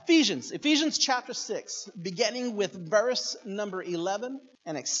Ephesians chapter 6, beginning with verse number 11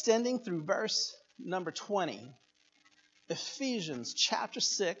 and extending through verse number 20. Ephesians chapter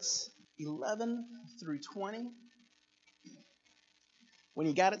 6, 11 through 20. When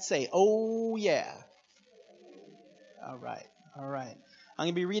you got it, say, oh yeah. All right. I'm going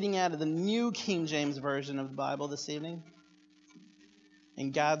to be reading out of the New King James Version of the Bible this evening.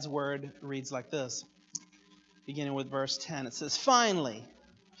 And God's word reads like this, beginning with verse 10. It says, Finally,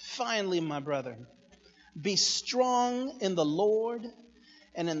 my brethren, be strong in the Lord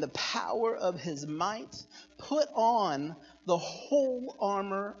and in the power of his might. Put on the whole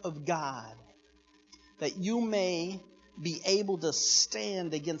armor of God, that you may be able to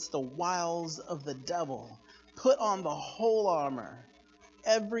stand against the wiles of the devil. Put on the whole armor,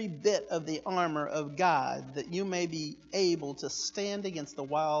 every bit of the armor of God, that you may be able to stand against the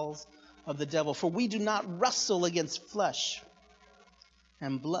wiles of the devil. For we do not wrestle against flesh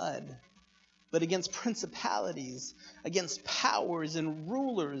and blood, but against principalities, against powers and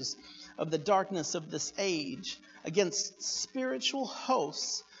rulers of the darkness of this age, against spiritual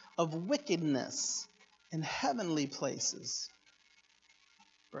hosts of wickedness in heavenly places.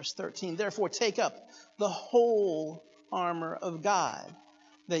 Verse 13, therefore take up the whole armor of God,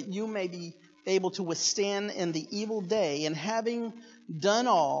 that you may be able to withstand in the evil day, and having done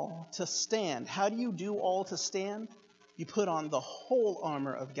all, to stand. How do you do all to stand? You put on the whole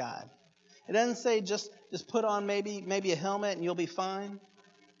armor of God. It doesn't say just put on maybe a helmet and you'll be fine.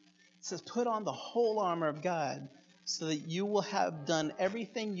 It says put on the whole armor of God so that you will have done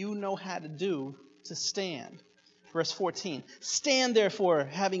everything you know how to do to stand. Verse 14, stand therefore,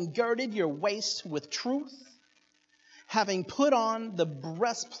 having girded your waist with truth, having put on the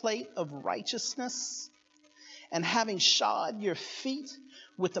breastplate of righteousness, and having shod your feet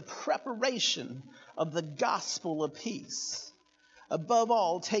with the preparation of the gospel of peace. Above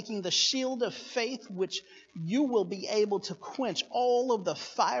all, taking the shield of faith, which you will be able to quench all of the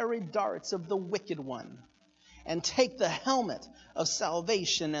fiery darts of the wicked one. And take the helmet of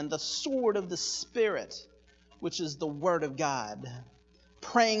salvation and the sword of the Spirit, which is the word of God.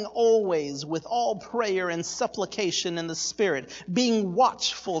 Praying always with all prayer and supplication in the Spirit, being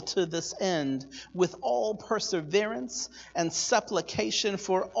watchful to this end, with all perseverance and supplication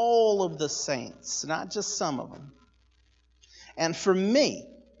for all of the saints, not just some of them. And for me,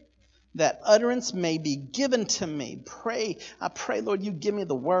 that utterance may be given to me. I pray, Lord, you give me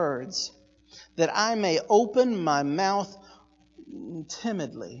the words, that I may open my mouth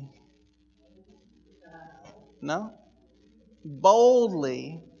timidly. No?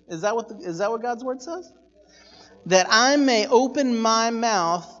 Boldly. Is that what God's word says? That I may open my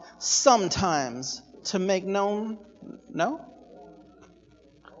mouth sometimes to make known. No?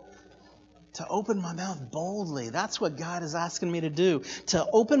 To open my mouth boldly. That's what God is asking me to do. To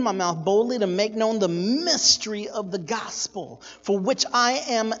open my mouth boldly to make known the mystery of the gospel, for which I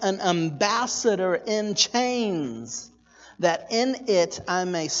am an ambassador in chains, that in it I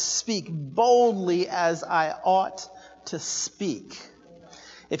may speak boldly as I ought to speak.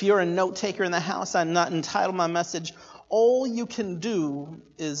 If you're a note taker in the house, I'm not entitled my message, All You Can Do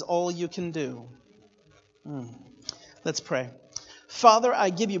is All You Can Do. Let's pray. Father, I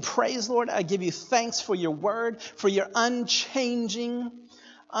give you praise, Lord. I give you thanks for your word, for your unchanging,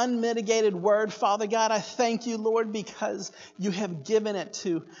 unmitigated word. Father God, I thank you, Lord, because you have given it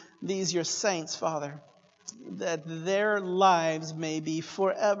to these your saints, Father, that their lives may be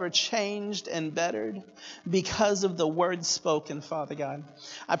forever changed and bettered because of the word spoken, Father God.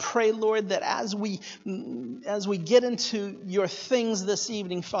 I pray, Lord, that as we get into your things this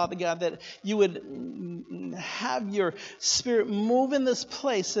evening, Father God, that you would have your Spirit move in this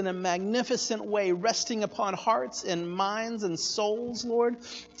place in a magnificent way, resting upon hearts and minds and souls, Lord,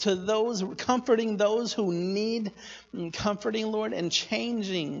 to those, comforting those who need comforting, Lord, and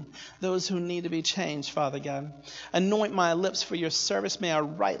changing those who need to be changed, Father God. Anoint my lips for your service. May I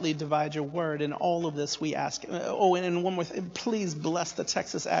rightly divide your word. In all of this we ask. Oh, and one more thing. Please bless the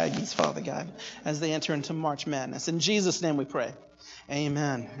Texas Aggies, Father God, as they enter into March Madness. In Jesus' name we pray.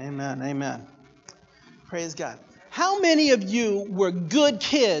 Amen. Amen. Amen. Praise God. How many of you were good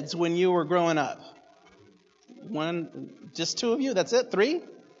kids when you were growing up? Just two of you? That's it? Three?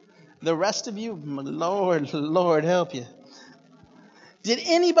 The rest of you, Lord help you. Did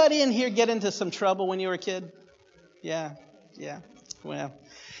anybody in here get into some trouble when you were a kid? Yeah. Well,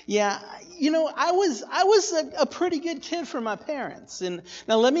 yeah. You know, I was a pretty good kid for my parents. And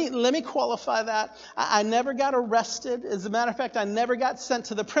now let me qualify that. I never got arrested. As a matter of fact, I never got sent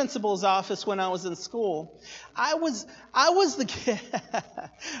to the principal's office when I was in school. I was the kid.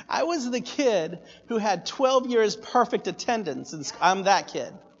 I was the kid who had 12 years perfect attendance. And I'm that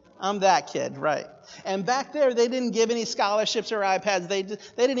kid. I'm that kid, right. And back there, they didn't give any scholarships or iPads. They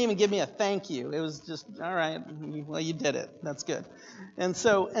didn't even give me a thank you. It was just, all right, well, you did it. That's good. And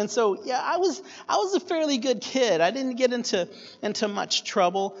so, yeah, I was a fairly good kid. I didn't get into much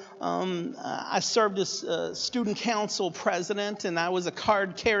trouble. I served as student council president, and I was a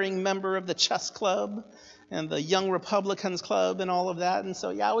card-carrying member of the chess club and the Young Republicans Club and all of that. And so,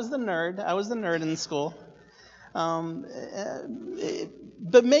 yeah, I was the nerd. I was the nerd in school.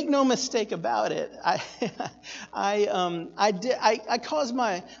 But make no mistake about it, I caused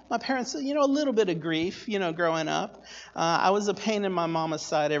my parents, a little bit of grief, growing up. I was a pain in my mama's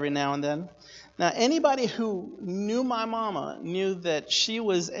side every now and then. Now, anybody who knew my mama knew that she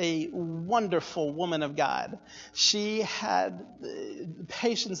was a wonderful woman of God. She had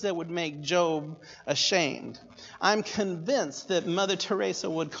patience that would make Job ashamed. I'm convinced that Mother Teresa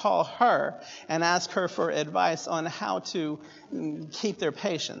would call her and ask her for advice on how to keep their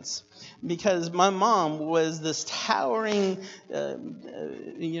patience. Because my mom was this towering,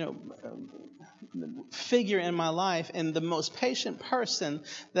 figure in my life, and the most patient person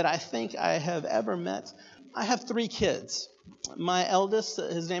that I think I have ever met. I have 3 kids. My eldest,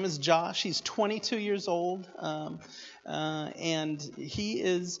 his name is Josh. He's 22 years old, and he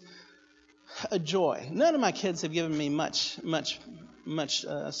is a joy. None of my kids have given me much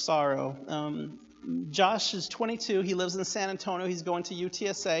sorrow. Josh is 22. He lives in San Antonio. He's going to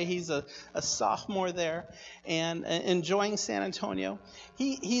UTSA. He's a sophomore there and enjoying San Antonio.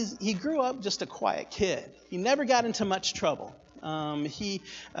 He grew up just a quiet kid. He never got into much trouble. He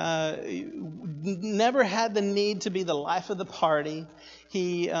never had the need to be the life of the party.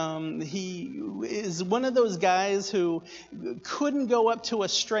 He is one of those guys who couldn't go up to a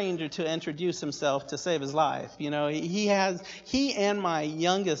stranger to introduce himself to save his life. He and my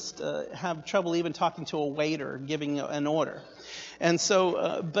youngest have trouble even talking to a waiter giving an order. And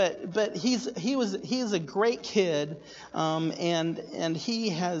so, but he is a great kid, and he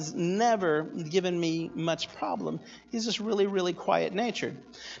has never given me much problem. He's just really, really quiet-natured.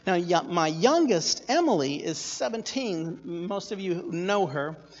 Now, my youngest, Emily, is 17. Most of you know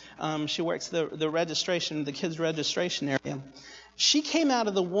her. She works the kids' registration area. She came out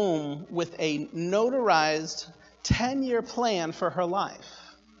of the womb with a notarized 10-year plan for her life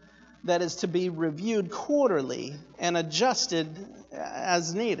that is to be reviewed quarterly and adjusted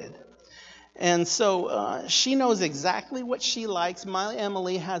as needed. And so she knows exactly what she likes. My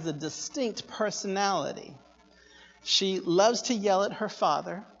Emily has a distinct personality. She loves to yell at her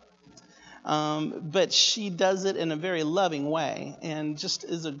father, but she does it in a very loving way and just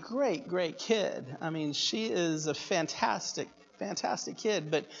is a great, great kid. I mean, she is a fantastic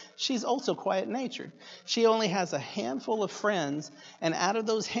kid, but she's also quiet-natured. She only has a handful of friends, and out of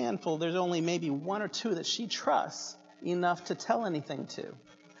those handful, there's only maybe 1 or 2 that she trusts enough to tell anything to.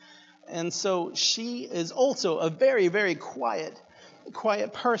 And so she is also a very, very quiet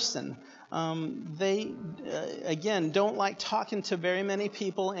person. They, again, don't like talking to very many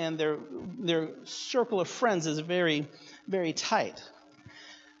people, and their circle of friends is very, very tight.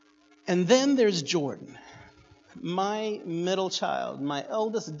 And then there's Jordan. My middle child, my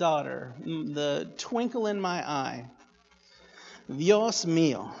eldest daughter, the twinkle in my eye, Dios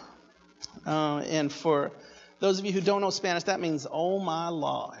mío. And for those of you who don't know Spanish, that means, oh my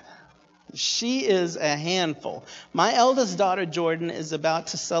Lord. She is a handful. My eldest daughter, Jordan, is about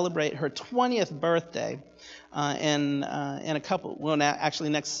to celebrate her 20th birthday in a couple, actually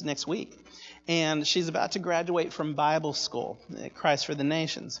next week. And she's about to graduate from Bible school at Christ for the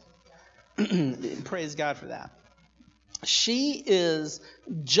Nations. Praise God for that. She is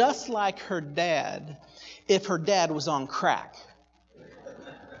just like her dad if her dad was on crack.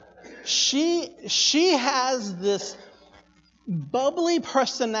 She has this bubbly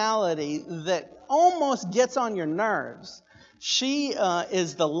personality that almost gets on your nerves. She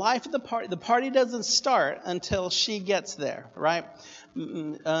is the life of the party. The party doesn't start until she gets there, right?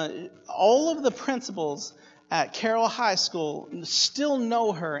 All of the principals at Carroll High School still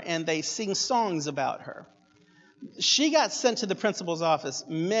know her, and they sing songs about her. She got sent to the principal's office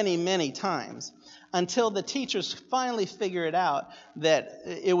many, many times until the teachers finally figured out that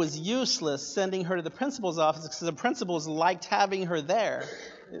it was useless sending her to the principal's office because the principals liked having her there.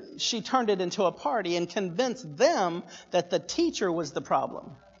 She turned it into a party and convinced them that the teacher was the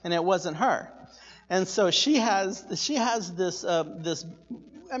problem and it wasn't her. And so she has this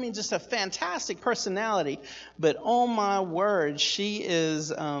just a fantastic personality, but oh my word, she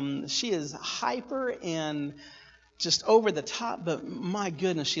is hyper and just over the top, but my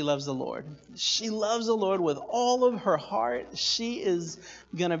goodness, she loves the Lord. She loves the Lord with all of her heart. She is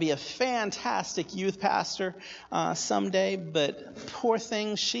going to be a fantastic youth pastor someday, but poor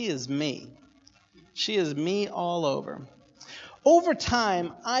thing, she is me. She is me all over. Over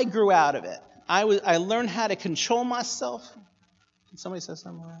time, I grew out of it. I learned how to control myself. Did somebody say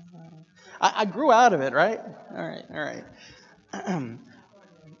something? I grew out of it, right? All right.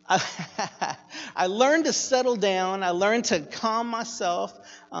 I learned to settle down. I learned to calm myself.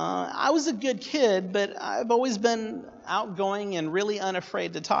 I was a good kid, but I've always been outgoing and really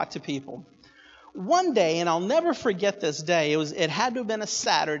unafraid to talk to people. One day, and I'll never forget this day, it had to have been a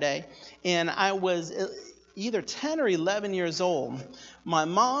Saturday, and I was either 10 or 11 years old. My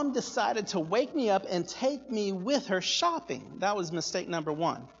mom decided to wake me up and take me with her shopping. That was mistake number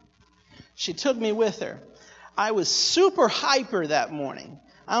one. She took me with her. I was super hyper that morning.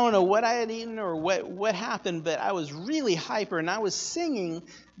 I don't know what I had eaten or what happened, but I was really hyper, and I was singing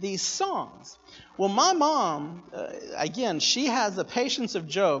these songs. Well, my mom, again, she has the patience of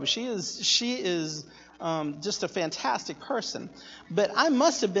Job. She is just a fantastic person. But I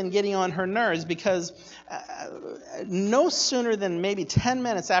must have been getting on her nerves because no sooner than maybe 10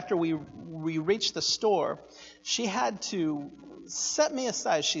 minutes after we reached the store, she had to set me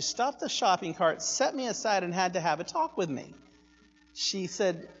aside. She stopped the shopping cart, set me aside, and had to have a talk with me. She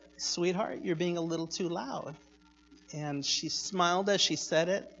said, "Sweetheart, you're being a little too loud." And she smiled as she said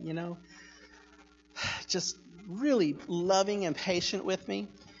it, just really loving and patient with me.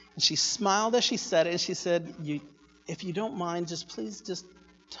 And she smiled as she said it, and she said, if you don't mind, please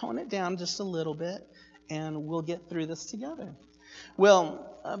tone it down just a little bit, and we'll get through this together. Well,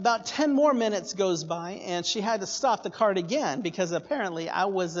 about 10 more minutes goes by, and she had to stop the cart again because apparently I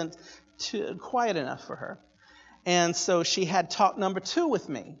wasn't quiet enough for her. And so she had talk number 2 with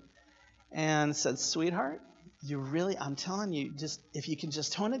me and said, "Sweetheart, I'm telling you, if you can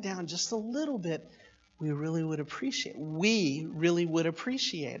just tone it down just a little bit, we really would appreciate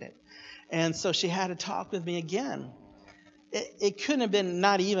it." And so she had to talk with me again. It couldn't have been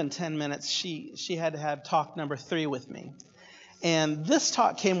not even 10 minutes. She had to have talk number 3 with me. And this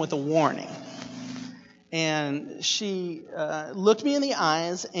talk came with a warning. And she looked me in the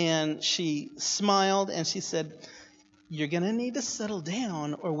eyes, and she smiled, and she said, "You're going to need to settle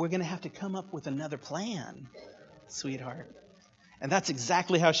down, or we're going to have to come up with another plan, sweetheart." And that's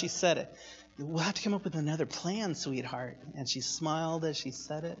exactly how she said it. "We'll have to come up with another plan, sweetheart." And she smiled as she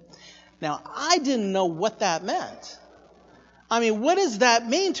said it. Now, I didn't know what that meant. I mean, what does that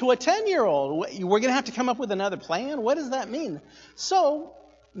mean to a 10-year-old? We're going to have to come up with another plan? What does that mean? So,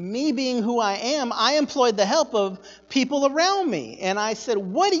 me being who I am, I employed the help of people around me. And I said,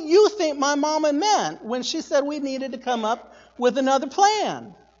 "What do you think my mama meant when she said we needed to come up with another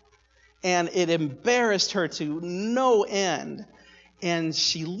plan?" And it embarrassed her to no end. And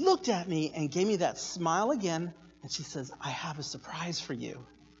she looked at me and gave me that smile again. And she says, "I have a surprise for you."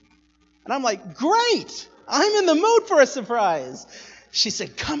 And I'm like, "Great! I'm in the mood for a surprise." She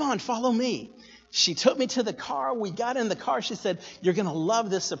said, "Come on, follow me." She took me to the car. We got in the car. She said, "You're going to love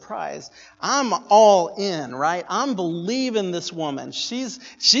this surprise." I'm all in, right? I'm believing this woman. She's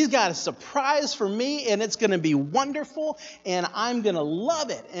got a surprise for me, and it's going to be wonderful, and I'm going to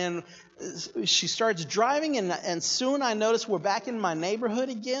love it. And she starts driving, and soon I notice we're back in my neighborhood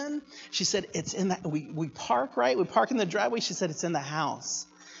again. She said, "It's in that." We park, right? We park in the driveway. She said, "It's in the house."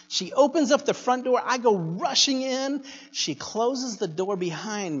 She opens up the front door. I go rushing in. She closes the door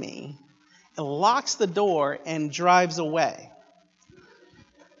behind me, locks the door, and drives away.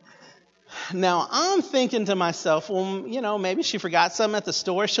 Now, I'm thinking to myself, well, maybe she forgot something at the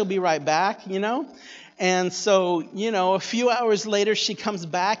store. She'll be right back, And so, a few hours later, she comes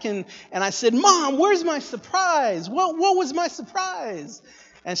back, and I said, "Mom, where's my surprise? What was my surprise?"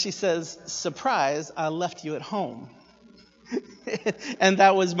 And she says, "Surprise, I left you at home." And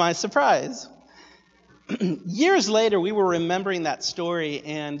that was my surprise. Years later, we were remembering that story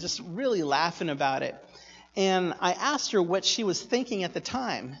and just really laughing about it. And I asked her what she was thinking at the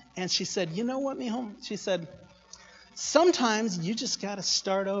time. And she said, "You know what, mijo?" She said, "Sometimes you just got to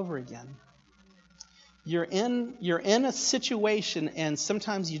start over again. You're in a situation, and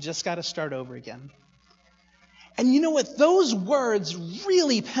sometimes you just got to start over again." And you know what? Those words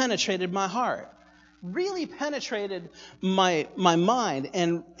really penetrated my heart. Really penetrated my mind,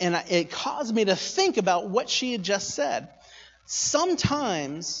 and it caused me to think about what she had just said.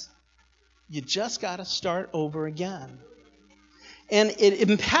 Sometimes you just got to start over again. And it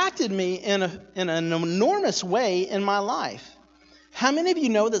impacted me in an enormous way in my life. How many of you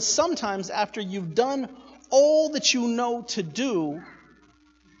know that sometimes after you've done all that you know to do,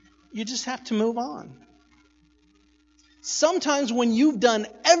 you just have to move on? Sometimes when you've done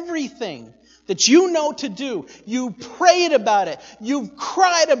everything that you know to do, you prayed about it, you've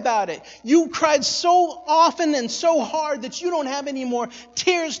cried about it, you cried so often and so hard that you don't have any more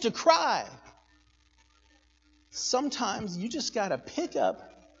tears to cry. Sometimes you just got to pick up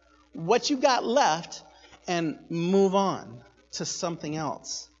what you got left and move on to something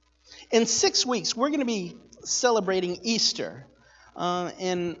else. In 6 weeks, we're going to be celebrating Easter.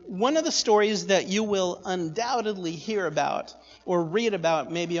 And one of the stories that you will undoubtedly hear about or read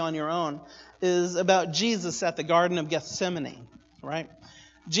about maybe on your own is about Jesus at the Garden of Gethsemane, right?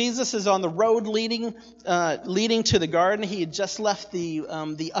 Jesus is on the road leading to the garden. He had just left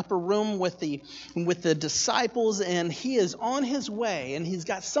the upper room with the disciples, and he is on his way, and he's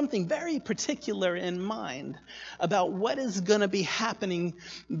got something very particular in mind about what is going to be happening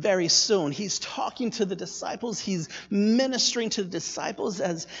very soon. He's talking to the disciples. He's ministering to the disciples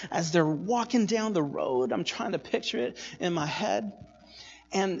as they're walking down the road. I'm trying to picture it in my head.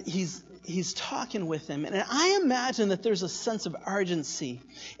 And he's talking with them. And I imagine that there's a sense of urgency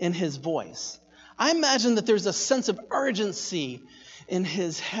in his voice. I imagine that there's a sense of urgency in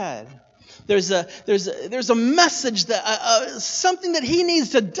his head. There's a message, that something that he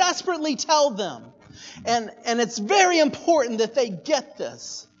needs to desperately tell them. And it's very important that they get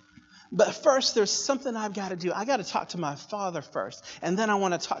this. But first, there's something I've got to do. I got to talk to my Father first, and then I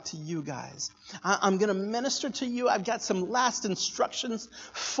want to talk to you guys. I'm going to minister to you. I've got some last instructions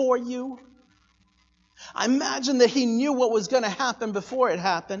for you. I imagine that he knew what was going to happen before it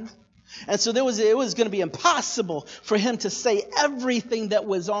happened. And so it was going to be impossible for him to say everything that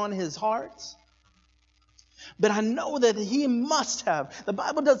was on his heart. But I know that he must have, the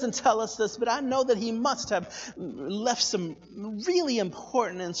Bible doesn't tell us this, but I know that he must have left some really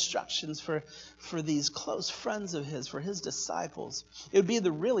important instructions for these close friends of his, for his disciples. It would be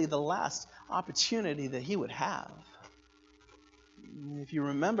really the last opportunity that he would have. If you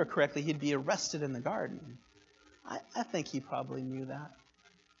remember correctly, he'd be arrested in the garden. I think he probably knew that.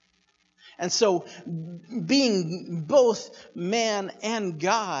 And so, being both man and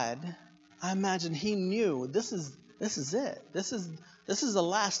God, I imagine he knew this is it. This is the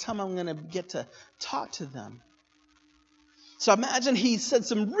last time I'm going to get to talk to them. So imagine he said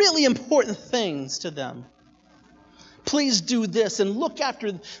some really important things to them. Please do this and look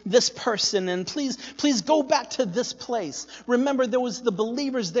after this person, and please go back to this place. Remember, there was the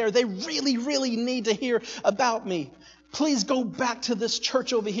believers there. They really, really need to hear about me. Please go back to this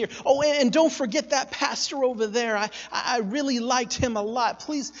church over here. Oh, and don't forget that pastor over there. I really liked him a lot.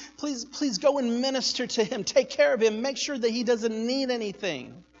 Please go and minister to him. Take care of him. Make sure that he doesn't need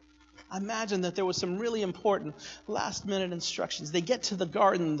anything. I imagine that there was some really important last-minute instructions. They get to the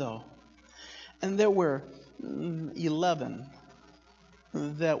garden, though, and there were 11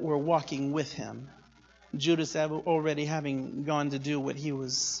 that were walking with him. Judas already having gone to do what he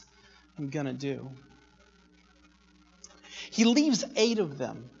was going to do. He leaves 8 of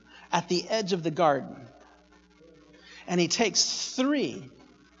them at the edge of the garden. And he takes 3,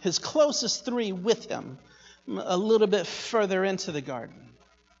 his closest 3, with him a little bit further into the garden.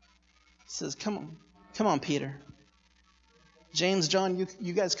 He says, come on, Peter. James, John,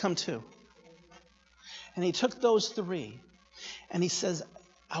 you guys come too. And he took those 3 and he says,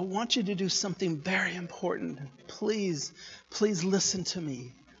 I want you to do something very important. Please listen to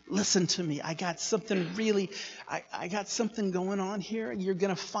me. Listen to me. I got something going on here. You're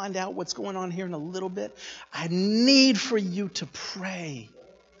going to find out what's going on here in a little bit. I need for you to pray.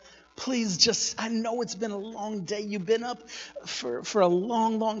 Please I know it's been a long day. You've been up for a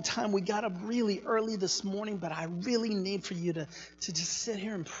long, long time. We got up really early this morning, but I really need for you to just sit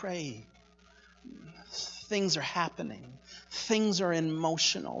here and pray. Things are happening. Things are in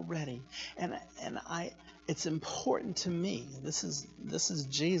motion already. And it's important to me. This is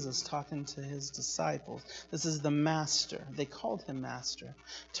Jesus talking to his disciples. This is the master. They called him master.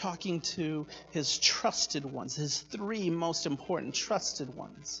 Talking to his trusted ones, his 3 most important trusted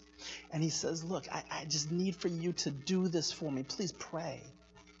ones. And he says, look, I just need for you to do this for me. Please pray.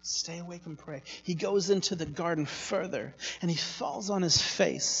 Stay awake and pray. He goes into the garden further and he falls on his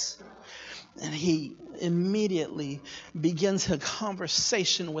face. And he immediately begins a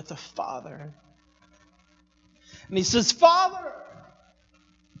conversation with the Father. And he says, Father,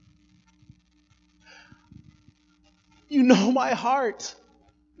 you know my heart.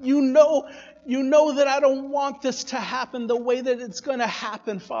 You know that I don't want this to happen the way that it's going to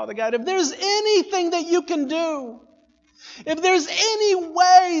happen, Father God. If there's anything that you can do, if there's any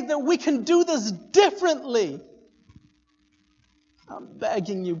way that we can do this differently, I'm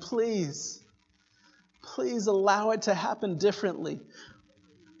begging you, please allow it to happen differently.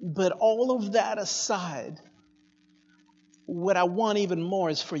 But all of that aside, what I want even more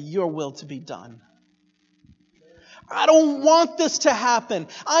is for your will to be done. I don't want this to happen.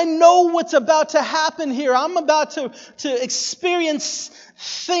 I know what's about to happen here. I'm about to experience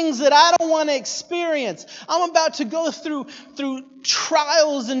things that I don't want to experience. I'm about to go through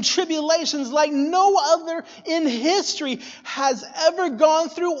trials and tribulations like no other in history has ever gone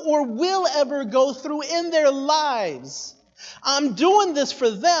through or will ever go through in their lives. I'm doing this for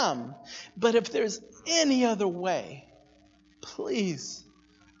them. But if there's any other way, please,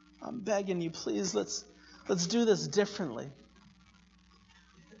 I'm begging you, please, let's do this differently.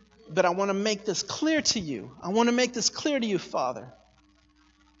 But I want to make this clear to you. I want to make this clear to you, Father.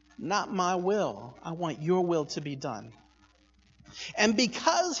 Not my will. I want your will to be done. And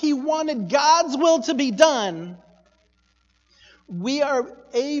because he wanted God's will to be done, we are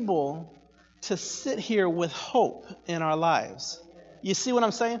able to sit here with hope in our lives. You see what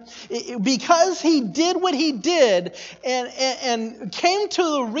I'm saying? Because he did what he did and came to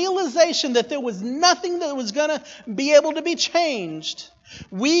the realization that there was nothing that was going to be able to be changed,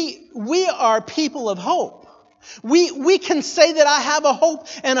 we are people of hope. We can say that I have a hope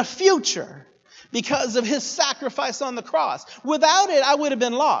and a future because of his sacrifice on the cross. Without it, I would have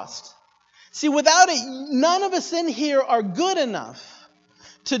been lost. See, without it, none of us in here are good enough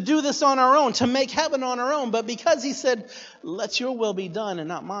to do this on our own, to make heaven on our own. But because he said, let your will be done and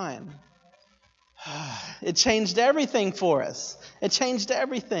not mine, it changed everything for us. It changed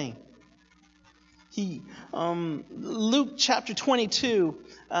everything. Luke chapter 22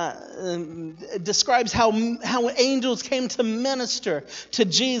 describes how angels came to minister to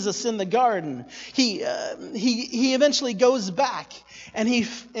Jesus in the garden. He eventually goes back, and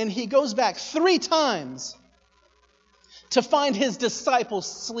he goes back 3 times to find his disciples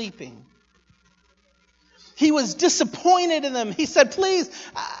sleeping. He was disappointed in them. He said, please,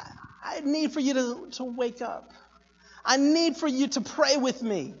 I need for you to wake up. I need for you to pray with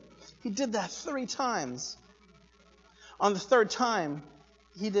me. He did that 3 times. On the 3rd time,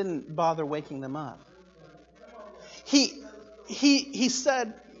 he didn't bother waking them up. He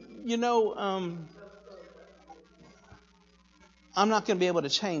said, I'm not going to be able to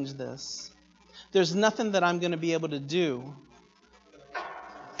change this. There's nothing that I'm going to be able to do.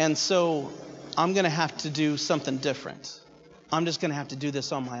 And so I'm going to have to do something different. I'm just going to have to do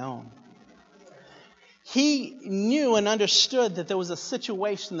this on my own. He knew and understood that there was a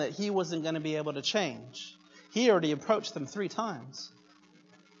situation that he wasn't going to be able to change. He already approached them 3 times.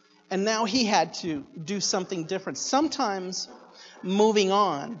 And now he had to do something different. Sometimes moving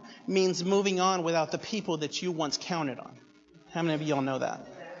on means moving on without the people that you once counted on. How many of y'all know that?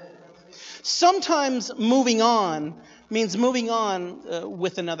 Sometimes moving on means moving on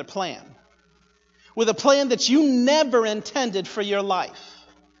with another plan. With a plan that you never intended for your life.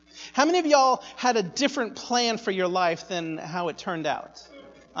 How many of y'all had a different plan for your life than how it turned out?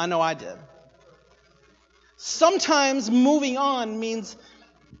 I know I did. Sometimes moving on means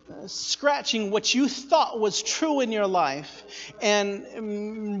scratching what you thought was true in your life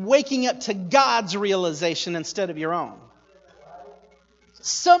and waking up to God's realization instead of your own.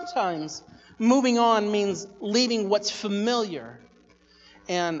 Sometimes moving on means leaving what's familiar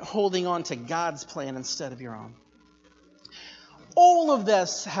and holding on to God's plan instead of your own. All of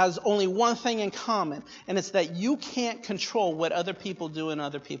this has only one thing in common, and it's that you can't control what other people do and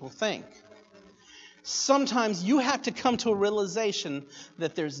other people think. Sometimes you have to come to a realization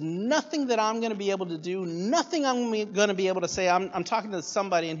that there's nothing that I'm going to be able to do, nothing I'm going to be able to say. I'm talking to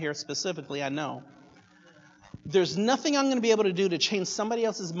somebody in here specifically, I know. There's nothing I'm going to be able to do to change somebody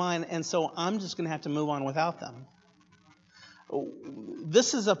else's mind, and so I'm just going to have to move on without them.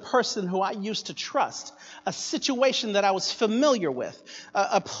 This is a person who I used to trust, a situation that I was familiar with,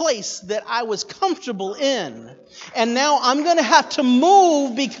 a place that I was comfortable in. And now I'm going to have to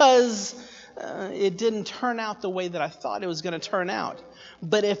move because it didn't turn out the way that I thought it was going to turn out.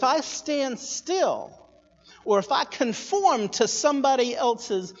 But if I stand still, or if I conform to somebody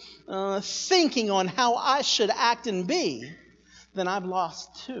else's thinking on how I should act and be, then I've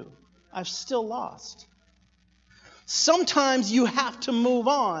lost too. I've still lost. Sometimes you have to move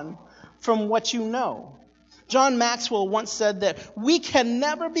on from what you know. John Maxwell once said that we can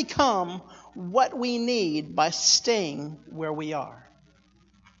never become what we need by staying where we are.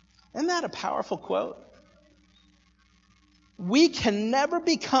 Isn't that a powerful quote? We can never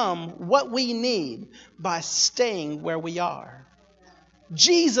become what we need by staying where we are.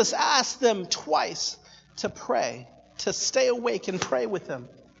 Jesus asked them twice to pray, to stay awake and pray with him.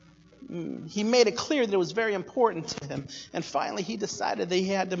 He made it clear that it was very important to him. And finally, he decided that he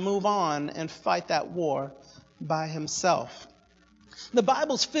had to move on and fight that war by himself. The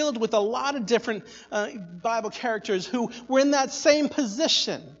Bible's filled with a lot of different Bible characters who were in that same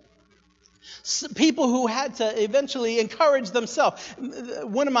position. People who had to eventually encourage themselves.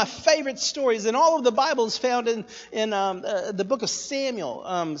 One of my favorite stories in all of the Bible is found in the book of Samuel.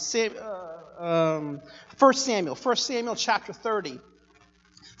 1 Samuel chapter 30.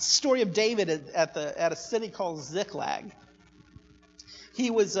 It's the story of David at a city called Ziklag. He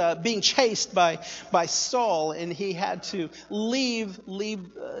was being chased by Saul, and he had to leave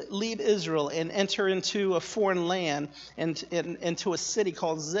Israel and enter into a foreign land and into a city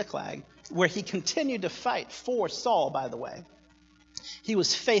called Ziklag, where he continued to fight for Saul, by the way. He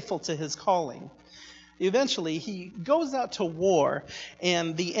was faithful to his calling. Eventually, he goes out to war,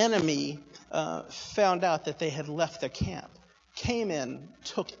 and the enemy found out that they had left their camp, came in,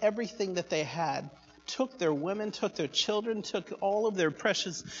 took everything that they had, took their women, took their children, took all of their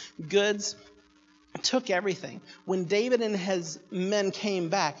precious goods, took everything. When David and his men came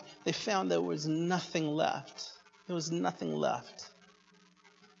back, they found there was nothing left. There was nothing left.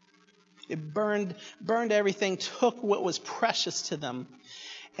 It burned everything, took what was precious to them.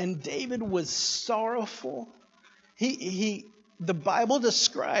 And David was sorrowful. The Bible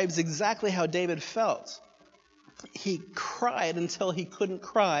describes exactly how David felt. He cried until he couldn't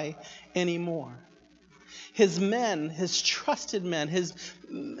cry anymore. His men, his trusted men,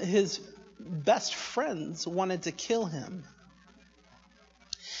 his best friends wanted to kill him.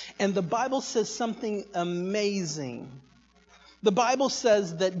 And the Bible says something amazing. The Bible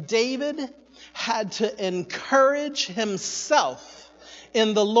says that David had to encourage himself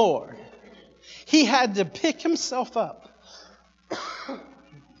in the Lord. He had to pick himself up.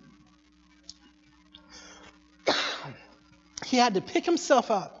 He had to pick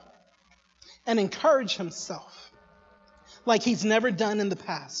himself up and encourage himself like he's never done in the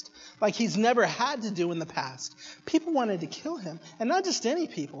past, like he's never had to do in the past. People wanted to kill him, and not just any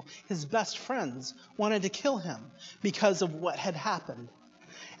people. His best friends wanted to kill him because of what had happened.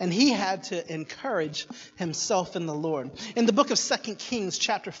 And he had to encourage himself in the Lord. In the book of 2 Kings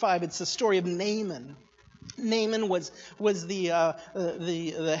chapter 5, it's the story of Naaman. Naaman was the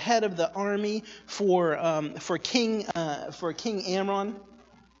head of the army for King Amnon.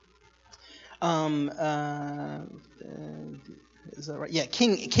 Is that right? Yeah,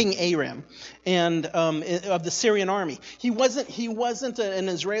 King Aram, and of the Syrian army. He wasn't an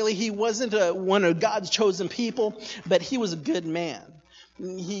Israeli. He wasn't one of God's chosen people, but he was a good man.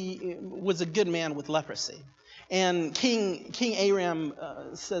 He was a good man with leprosy. And King Aram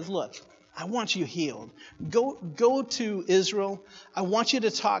says, "Look, I want you healed. Go to Israel. I want you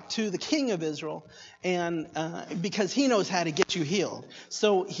to talk to the king of Israel, and because he knows how to get you healed."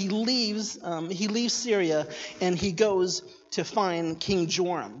 So he leaves Syria, and he goes to find King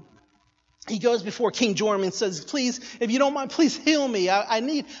Joram. He goes before King Joram and says, "Please, if you don't mind, please heal me. I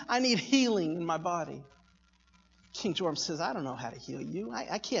need healing in my body." King Joram says, "I don't know how to heal you.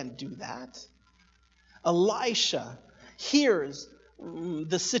 I can't do that." Elisha hears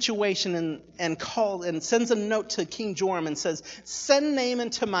the situation and called and sends a note to King Joram and says, "Send Naaman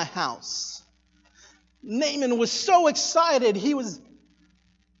to my house." Naaman was so excited. He was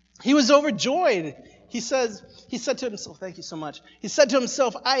overjoyed. He said to himself, "Thank you so much." He said to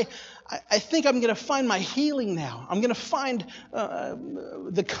himself, I think I'm going to find my healing now. I'm going to find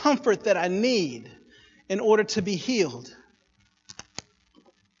the comfort that I need in order to be healed.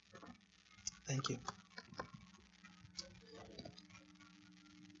 Thank you.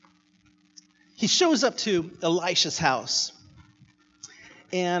 He shows up to Elisha's house,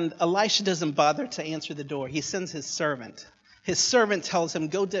 and Elisha doesn't bother to answer the door. He sends his servant. His servant tells him,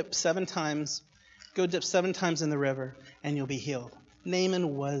 "Go dip 7 times. Go dip 7 times in the river, and you'll be healed."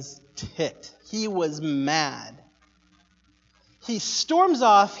 Naaman was ticked. He was mad. He storms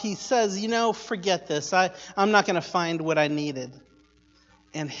off. He says, "Forget this. I'm not going to find what I needed."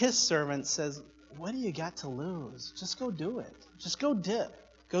 And his servant says, "What do you got to lose? Just go do it. Just go dip.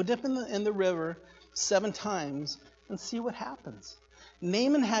 Go dip in the river 7 times and see what happens."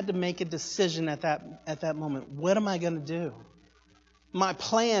 Naaman had to make a decision at that moment. What am I going to do? My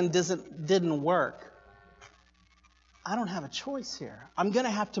plan didn't work. I don't have a choice here. I'm going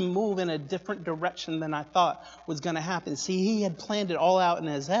to have to move in a different direction than I thought was going to happen. See, he had planned it all out in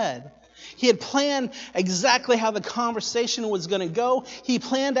his head. He had planned exactly how the conversation was going to go. He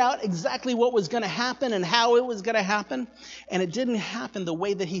planned out exactly what was going to happen and how it was going to happen. And it didn't happen the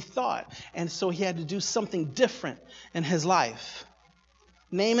way that he thought. And so he had to do something different in his life.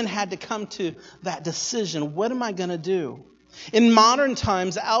 Naaman had to come to that decision. What am I going to do? In modern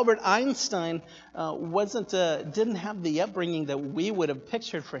times, Albert Einstein didn't have the upbringing that we would have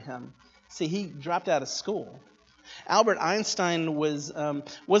pictured for him. See, he dropped out of school. Albert Einstein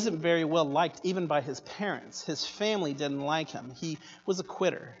wasn't very well liked even by his parents. His family didn't like him. He was a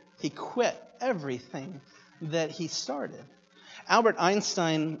quitter. He quit everything that he started. Albert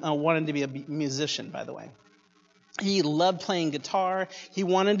Einstein wanted to be a musician, by the way. He loved playing guitar. He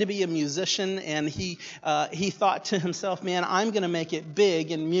wanted to be a musician, and he thought to himself, man, I'm going to make it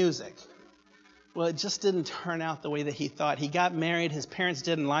big in music. Well, it just didn't turn out the way that he thought. He got married. His parents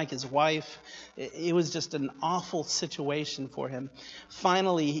didn't like his wife. It was just an awful situation for him.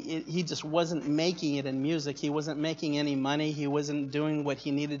 Finally, he just wasn't making it in music. He wasn't making any money. He wasn't doing what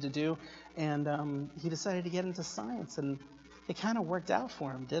he needed to do. And he decided to get into science, and it kind of worked out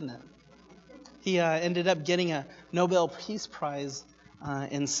for him, didn't it? He ended up getting a Nobel Peace Prize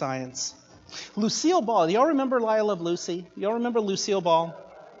in science. Lucille Ball. Do y'all remember Lila of Lucy? Y'all remember Lucille Ball?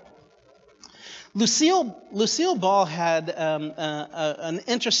 Lucille Ball had an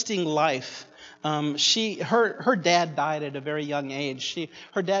interesting life. Her dad died at a very young age.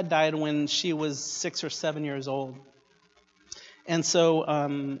 Her dad died when she was 6 or 7 years old. And so,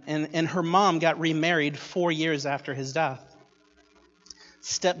 and her mom got remarried 4 years after his death.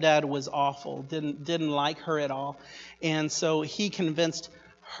 Stepdad was awful, didn't like her at all, and so he convinced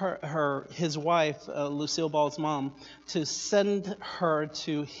his wife, Lucille Ball's mom, to send her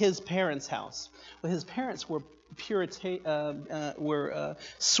to his parents' house. Well, his parents were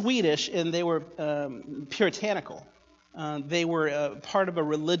Swedish, and they were puritanical. They were part of a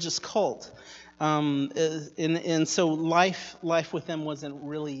religious cult. And so life with them wasn't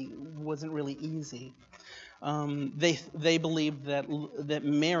really easy. They believed that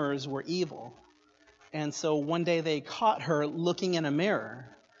mirrors were evil, and so one day they caught her looking in a mirror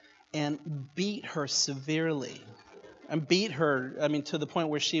and beat her severely, and beat her, to the point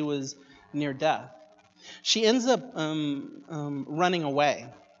where she was near death. She ends up running away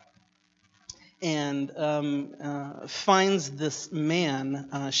and finds this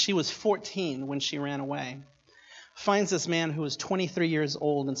man. She was 14 when she ran away. Finds this man who was 23 years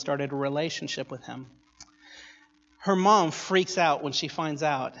old and started a relationship with him. Her mom freaks out when she finds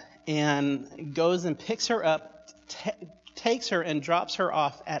out and goes and picks her up, takes her and drops her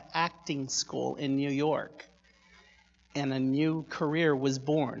off at acting school in New York. And a new career was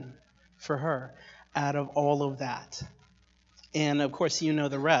born for her out of all of that. And of course, you know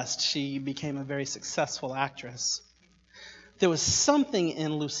the rest. She became a very successful actress. There was something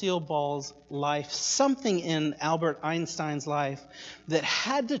in Lucille Ball's life, something in Albert Einstein's life that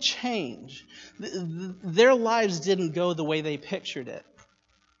had to change. Their lives didn't go the way they pictured it.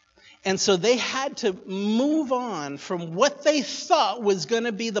 And so they had to move on from what they thought was going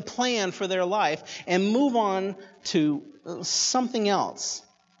to be the plan for their life and move on to something else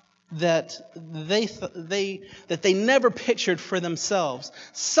that they never pictured for themselves.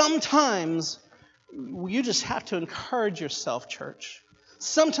 Sometimes you just have to encourage yourself, church.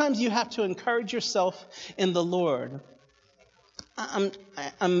 Sometimes you have to encourage yourself in the Lord.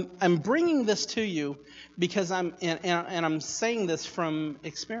 I'm bringing this to you because I'm saying this from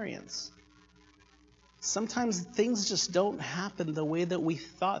experience. Sometimes things just don't happen the way that we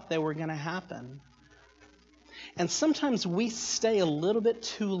thought they were going to happen. And sometimes we stay a little bit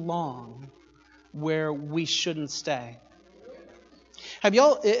too long where we shouldn't stay.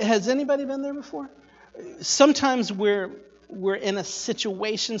 Has anybody been there before? Sometimes we're in a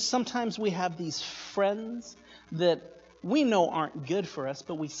situation, sometimes we have these friends that we know aren't good for us,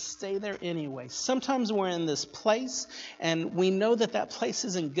 but we stay there anyway. Sometimes we're in this place and we know that place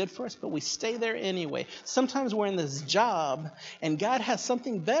isn't good for us, but we stay there anyway. Sometimes we're in this job and God has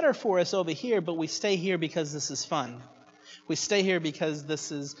something better for us over here, but we stay here because this is fun. We stay here because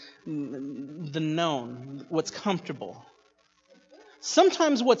this is the known, what's comfortable.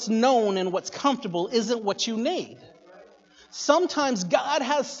 Sometimes what's known and what's comfortable isn't what you need. Sometimes God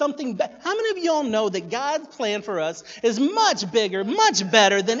has something better. How many of y'all know that God's plan for us is much bigger, much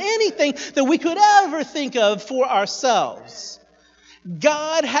better than anything that we could ever think of for ourselves?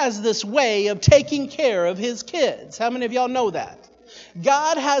 God has this way of taking care of His kids. How many of y'all know that?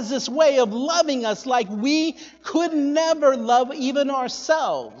 God has this way of loving us like we could never love even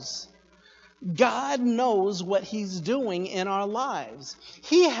ourselves. God knows what He's doing in our lives.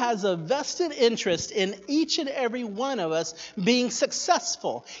 He has a vested interest in each and every one of us being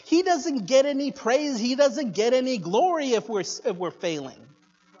successful. He doesn't get any praise. He doesn't get any glory if we're failing.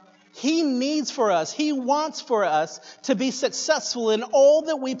 He needs for us. He wants for us to be successful in all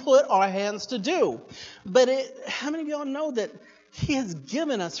that we put our hands to do. But how many of y'all know that He has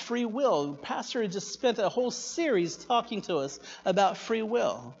given us free will? Pastor just spent a whole series talking to us about free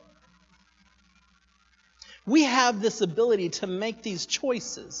will. We have this ability to make these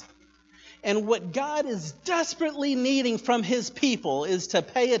choices. And what God is desperately needing from his people is to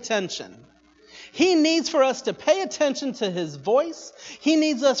pay attention. He needs for us to pay attention to his voice. He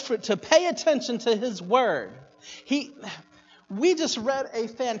needs us to pay attention to his word. We just read a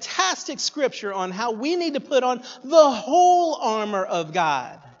fantastic scripture on how we need to put on the whole armor of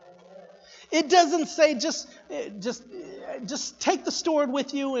God. It doesn't say just take the sword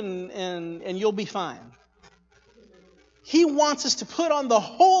with you and you'll be fine. He wants us to put on the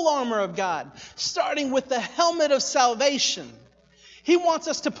whole armor of God, starting with the helmet of salvation. He wants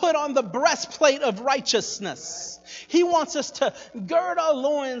us to put on the breastplate of righteousness. He wants us to gird our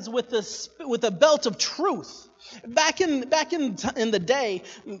loins with a belt of truth. Back in the day,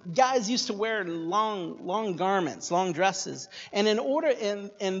 guys used to wear long garments, long dresses,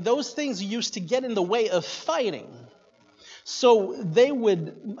 and those things used to get in the way of fighting. So they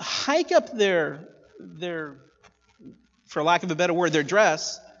would hike up their, for lack of a better word, their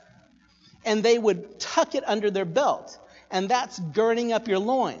dress, and they would tuck it under their belt. And that's girding up your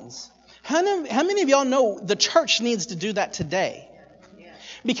loins. How many of y'all know the church needs to do that today?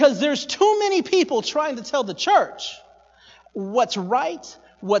 Because there's too many people trying to tell the church what's right,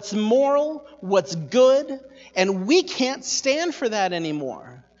 what's moral, what's good, and we can't stand for that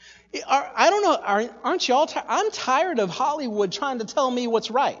anymore. I don't know, aren't y'all tired? I'm tired of Hollywood trying to tell me what's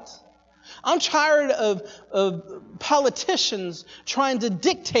right. I'm tired of politicians trying to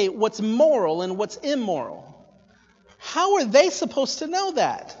dictate what's moral and what's immoral. How are they supposed to know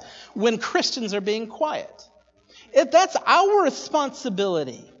that when Christians are being quiet? That's our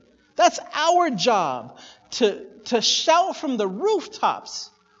responsibility. That's our job to shout from the rooftops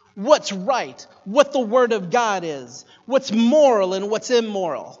what's right, what the Word of God is, what's moral and what's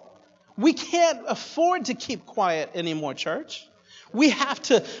immoral. We can't afford to keep quiet anymore, church. We have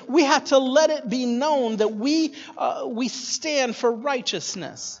to let it be known that we stand for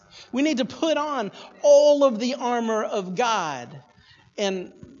righteousness. We need to put on all of the armor of God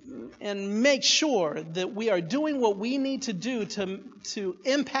and make sure that we are doing what we need to do to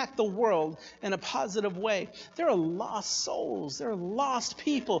impact the world in a positive way. There are lost souls. There are lost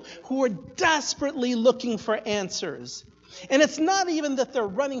people who are desperately looking for answers. And it's not even that they're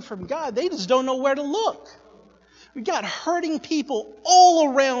running from God. They just don't know where to look. We've got hurting people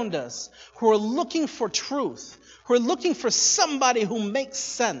all around us who are looking for truth, who are looking for somebody who makes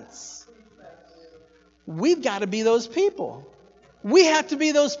sense. We've got to be those people. We have to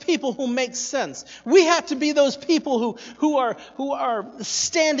be those people who make sense. We have to be those people who are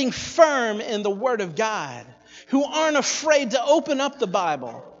standing firm in the Word of God, who aren't afraid to open up the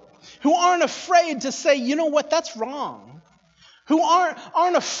Bible, who aren't afraid to say, you know what, that's wrong, who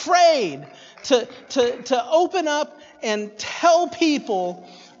aren't afraid to open up and tell people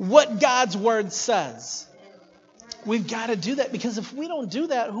what God's Word says. We've got to do that, because if we don't do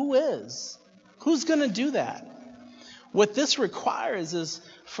that, who is? Who's going to do that? What this requires is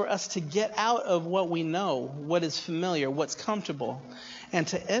for us to get out of what we know, what is familiar, what's comfortable, and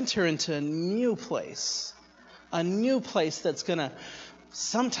to enter into a new place that's going to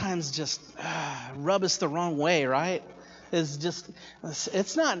sometimes just rub us the wrong way, right?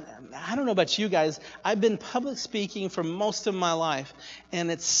 It's not, I don't know about you guys, I've been public speaking for most of my life,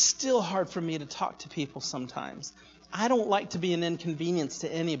 and it's still hard for me to talk to people sometimes. I don't like to be an inconvenience to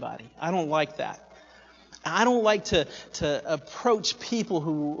anybody. I don't like that. I don't like to approach people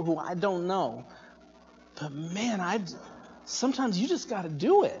who I don't know. But man, sometimes you just got to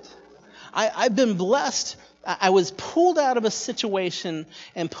do it. I've been blessed. I was pulled out of a situation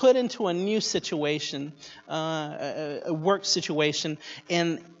and put into a new situation, a work situation.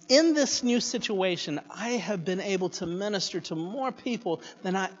 And in this new situation, I have been able to minister to more people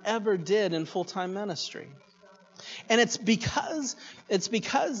than I ever did in full-time ministry. And it's because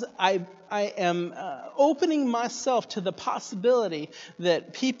I am opening myself to the possibility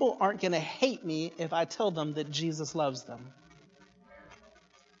that people aren't going to hate me if I tell them that Jesus loves them.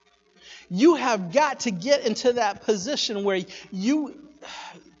 You have got to get into that position where you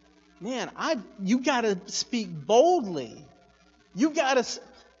got to speak boldly. You got to,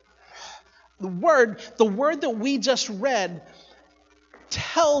 the word that we just read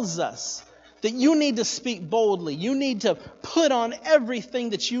tells us that you need to speak boldly. You need to put on everything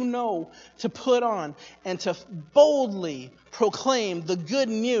that you know to put on and to boldly proclaim the good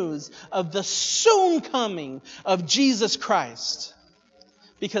news of the soon coming of Jesus Christ.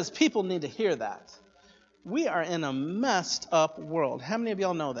 Because people need to hear that. We are in a messed up world. How many of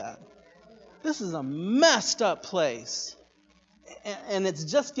y'all know that? This is a messed up place. And it's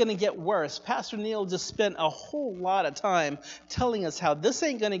just going to get worse. Pastor Neil just spent a whole lot of time telling us how this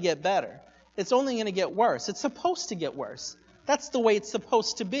ain't going to get better. It's only going to get worse. It's supposed to get worse. That's the way it's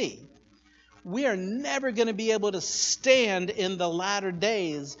supposed to be. We are never going to be able to stand in the latter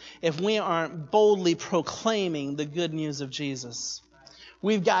days if we aren't boldly proclaiming the good news of Jesus.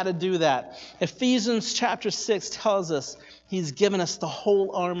 We've got to do that. Ephesians chapter 6 tells us He's given us the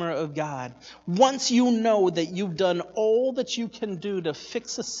whole armor of God. Once you know that you've done all that you can do to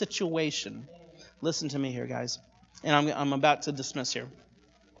fix a situation, listen to me here, guys, and I'm about to dismiss here.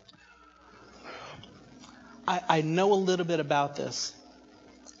 I know a little bit about this.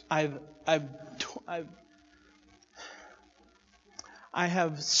 I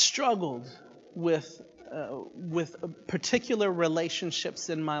have struggled with particular relationships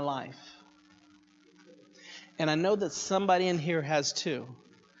in my life. And I know that somebody in here has too.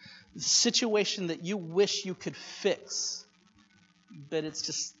 The situation that you wish you could fix, but it's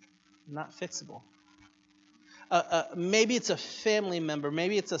just not fixable. Maybe it's a family member,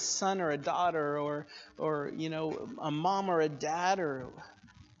 maybe it's a son or a daughter, or a mom or a dad, or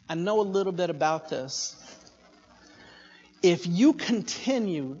I know a little bit about this. If you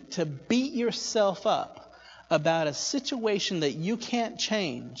continue to beat yourself up about a situation that you can't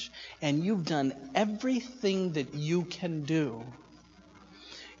change, and you've done everything that you can do,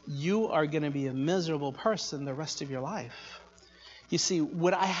 you are going to be a miserable person the rest of your life. You see,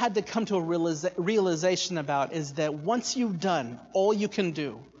 what I had to come to a realization about is that once you've done all you can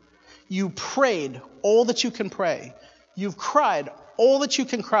do, you prayed all that you can pray, you've cried all that you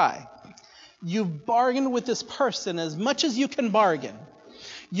can cry, you've bargained with this person as much as you can bargain,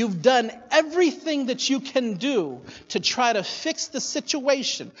 you've done everything that you can do to try to fix the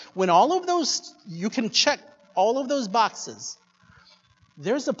situation. When all of those, you can check all of those boxes,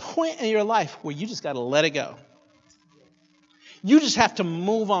 there's a point in your life where you just got to let it go. You just have to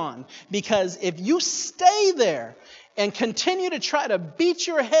move on, because if you stay there and continue to try to beat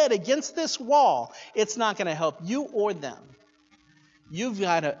your head against this wall, it's not going to help you or them. You've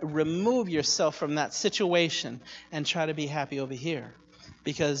got to remove yourself from that situation and try to be happy over here,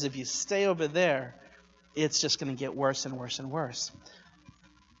 because if you stay over there, it's just going to get worse and worse and worse.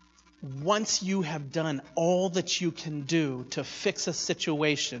 Once you have done all that you can do to fix a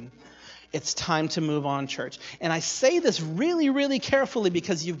situation, it's time to move on, church. And I say this really, really carefully,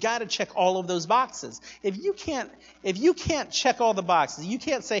 because you've got to check all of those boxes. If you can't check all the boxes, you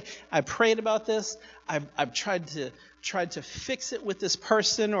can't say, I prayed about this, I've tried to fix it with this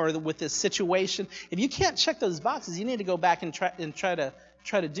person or with this situation. If you can't check those boxes, you need to go back and try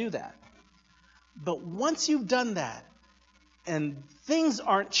to do that. But once you've done that and things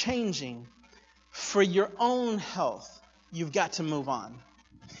aren't changing for your own health, you've got to move on.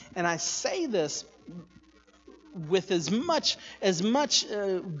 And I say this with as much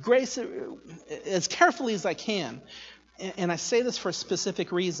grace, as carefully as I can. And I say this for a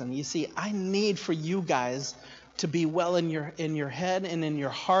specific reason. You see, I need for you guys to be well in your head and in your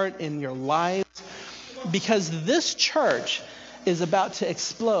heart, in your lives, because this church is about to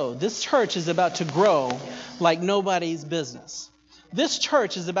explode. This church is about to grow like nobody's business. This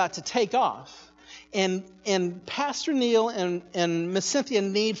church is about to take off. And Pastor Neil and Miss Cynthia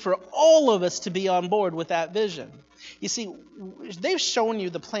need for all of us to be on board with that vision. You see, they've shown you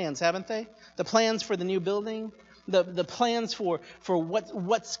the plans, haven't they? The plans for the new building, the plans for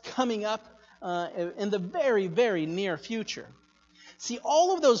what's coming up in the very, very near future. See,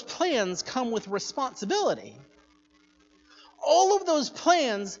 all of those plans come with responsibility. All of those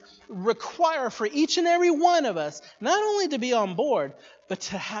plans require for each and every one of us not only to be on board, but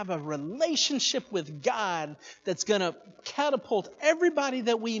to have a relationship with God that's going to catapult everybody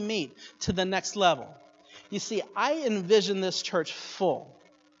that we meet to the next level. You see, I envision this church full.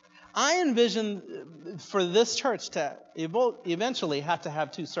 I envision for this church to eventually have to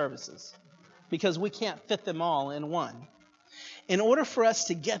have 2 services, because we can't fit them all in one. In order for us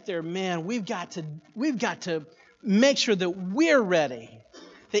to get there, man, we've got to make sure that we're ready,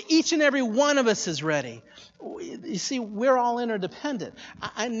 that each and every one of us is ready. You see, we're all interdependent.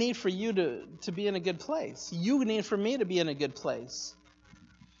 I need for you to be in a good place. You need for me to be in a good place.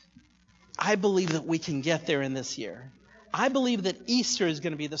 I believe that we can get there in this year. I believe that Easter is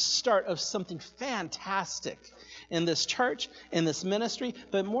going to be the start of something fantastic in this church, in this ministry,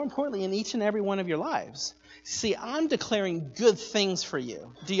 but more importantly, in each and every one of your lives. See, I'm declaring good things for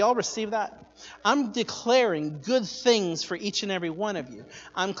you. Do y'all receive that? I'm declaring good things for each and every one of you.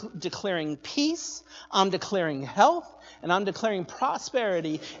 I'm declaring peace, I'm declaring health, and I'm declaring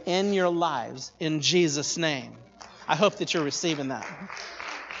prosperity in your lives in Jesus' name. I hope that you're receiving that.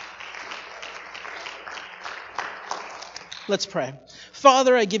 Let's pray.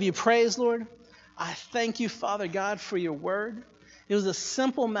 Father, I give you praise, Lord. I thank you, Father God, for your word. It was a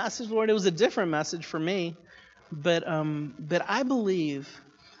simple message, Lord. It was a different message for me. But I believe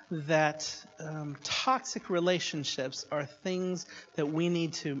that toxic relationships are things that we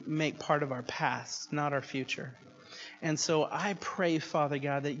need to make part of our past, not our future. And so I pray, Father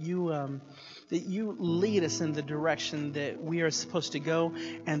God, that you lead us in the direction that we are supposed to go,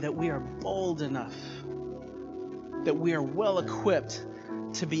 and that we are bold enough, that we are well equipped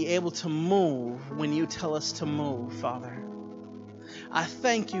to be able to move when you tell us to move, Father. I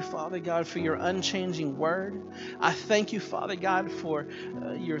thank you, Father God, for your unchanging word. I thank you, Father God, for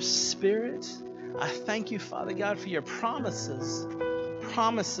your Spirit. I thank you, Father God, for your promises.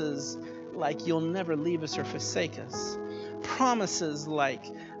 Promises like you'll never leave us or forsake us. Promises like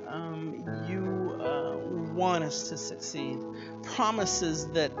you want us to succeed. Promises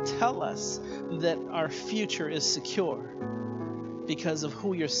that tell us that our future is secure because of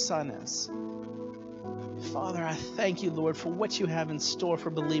who your Son is. Father, I thank you, Lord, for what you have in store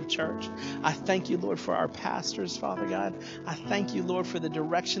for Believe Church. I thank you, Lord, for our pastors, Father God. I thank you, Lord, for the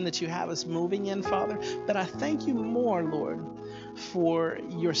direction that you have us moving in, Father. But I thank you more, Lord, for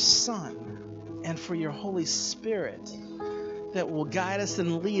your Son and for your Holy Spirit that will guide us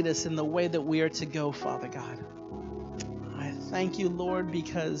and lead us in the way that we are to go, Father God. I thank you, Lord,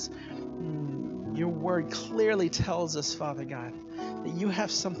 because your word clearly tells us, Father God, that you have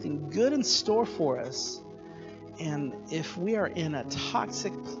something good in store for us. And if we are in a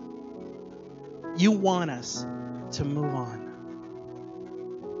toxic, you want us to move on.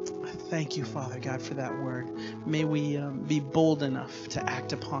 I thank you, Father God, for that word. May we be bold enough to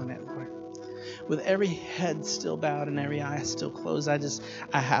act upon it, Lord. With every head still bowed and every eye still closed, I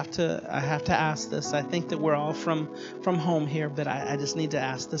have to ask this. I think that we're all from home here, but I just need to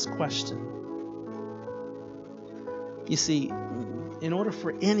ask this question. You see, in order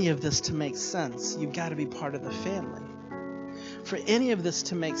for any of this to make sense, you've got to be part of the family. For any of this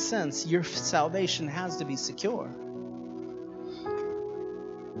to make sense, your salvation has to be secure.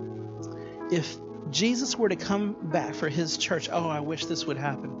 If Jesus were to come back for his church, I wish this would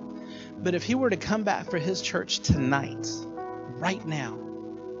happen. But if he were to come back for his church tonight, right now,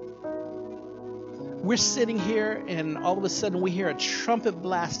 we're sitting here and all of a sudden we hear a trumpet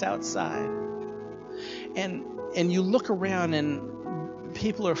blast outside. And you look around and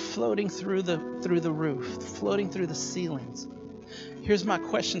people are floating through the roof, floating through the ceilings. Here's my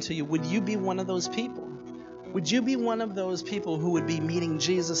question to you. Would you be one of those people? Would you be one of those people who would be meeting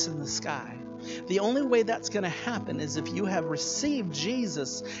Jesus in the sky? The only way that's going to happen is if you have received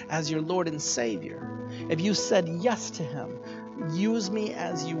Jesus as your Lord and Savior. If you said yes to him, use me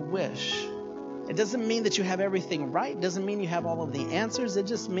as you wish. It doesn't mean that you have everything right. It doesn't mean you have all of the answers. It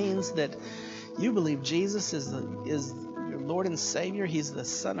just means that you believe Jesus is your Lord and Savior. He's the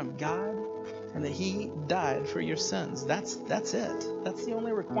Son of God, and that he died for your sins. That's it. That's the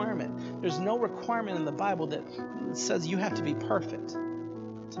only requirement. There's no requirement in the Bible that says you have to be perfect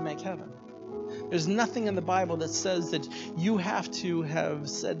to make heaven. There's nothing in the Bible that says that you have to have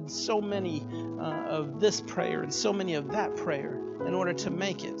said so many of this prayer and so many of that prayer in order to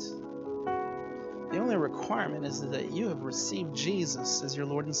make it. The only requirement is that you have received Jesus as your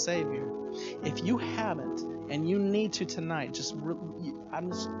Lord and Savior. If you haven't and you need to tonight, I'm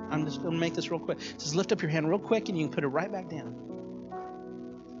just going to make this real quick. Just lift up your hand real quick and you can put it right back down.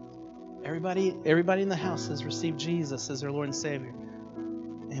 Everybody in the house has received Jesus as their Lord and Savior.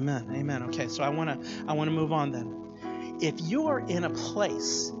 Amen. Amen. Okay, so I want to move on then. If you are in a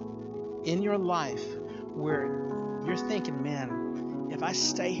place in your life where you're thinking, man, if I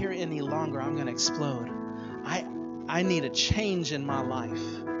stay here any longer, I'm going to explode. I need a change in my life.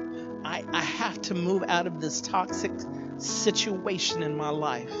 I have to move out of this toxic situation in my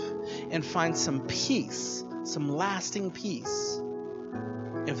life and find some peace, some lasting peace.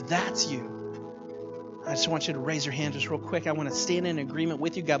 If that's you, I just want you to raise your hand just real quick. I want to stand in agreement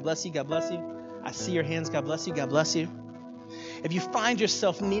with you. God bless you. God bless you. I see your hands. God bless you. God bless you. If you find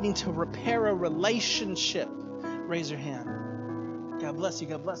yourself needing to repair a relationship, raise your hand. God bless you.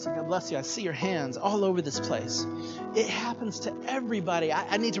 God bless you. God bless you. I see your hands all over this place. It happens to everybody.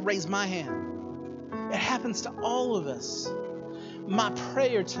 I need to raise my hand. It happens to all of us. My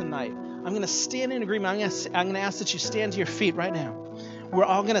prayer tonight, I'm going to stand in agreement. I'm going to ask that you stand to your feet right now. We're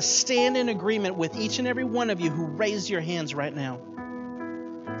all going to stand in agreement with each and every one of you who raised your hands right now.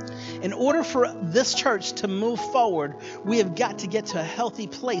 In order for this church to move forward, we have got to get to a healthy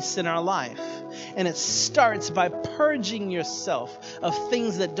place in our life. And it starts by purging yourself of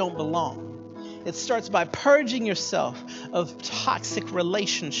things that don't belong. It starts by purging yourself of toxic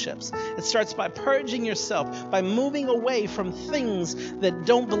relationships. It starts by purging yourself, by moving away from things that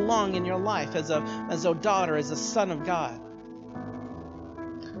don't belong in your life as a daughter, as a son of God.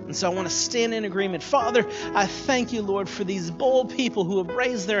 And so I want to stand in agreement. Father, I thank you, Lord, for these bold people who have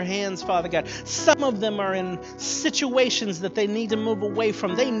raised their hands, Father God. Some of them are in situations that they need to move away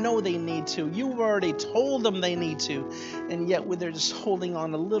from. They know they need to. You've already told them they need to. And yet they're just holding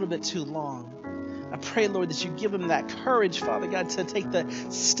on a little bit too long. I pray, Lord, that you give them that courage, Father God, to take the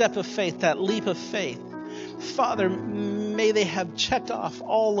step of faith, that leap of faith. Father, may they have checked off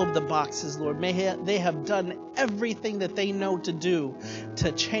all of the boxes, Lord. May they have done everything that they know to do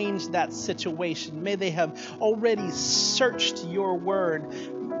to change that situation. May they have already searched your word,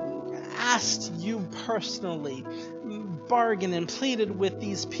 asked you personally, bargained and pleaded with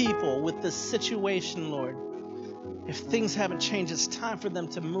these people, with this situation, Lord. If things haven't changed, it's time for them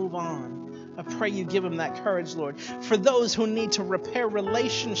to move on. I pray you give them that courage, Lord. For those who need to repair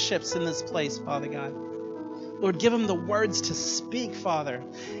relationships in this place, Father God, Lord, give them the words to speak, Father.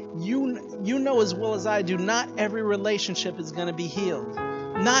 You know as well as I do, not every relationship is going to be healed.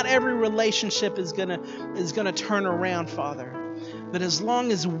 Not every relationship is going to turn around, Father. But as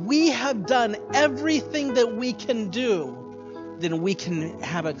long as we have done everything that we can do, then we can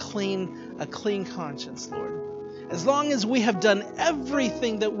have a clean conscience, Lord. As long as we have done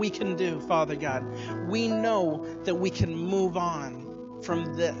everything that we can do, Father God, we know that we can move on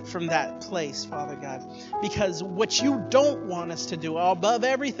from that place, Father God. Because what you don't want us to do, above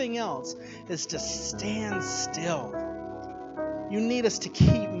everything else, is to stand still. You need us to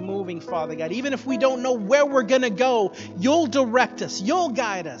keep moving, Father God. Even if we don't know where we're going to go, you'll direct us. You'll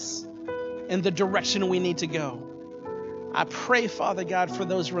guide us in the direction we need to go. I pray, Father God, for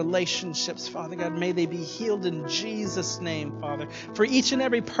those relationships, Father God. May they be healed in Jesus' name, Father. For each and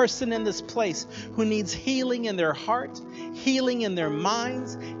every person in this place who needs healing in their heart, healing in their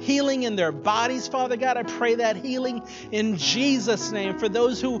minds, healing in their bodies, Father God, I pray that healing in Jesus' name. For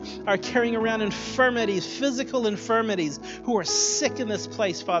those who are carrying around infirmities, physical infirmities, who are sick in this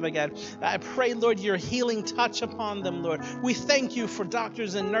place, Father God, I pray, Lord, your healing touch upon them, Lord. We thank you for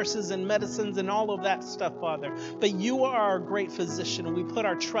doctors and nurses and medicines and all of that stuff, Father. But you are our great physician, and we put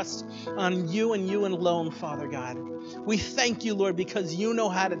our trust on you and you alone, Father God. We thank you, Lord, because you know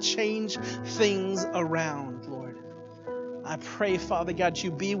how to change things around, Lord. I pray, Father God,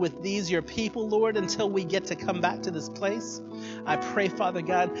 you be with these, your people, Lord, until we get to come back to this place. I pray, Father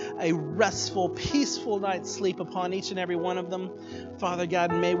God, a restful, peaceful night's sleep upon each and every one of them. Father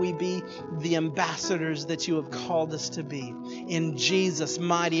God, may we be the ambassadors that you have called us to be. In Jesus'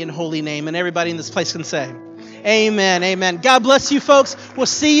 mighty and holy name. And everybody in this place can say, amen, amen. God bless you, folks. We'll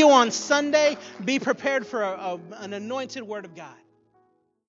see you on Sunday. Be prepared for an anointed word of God.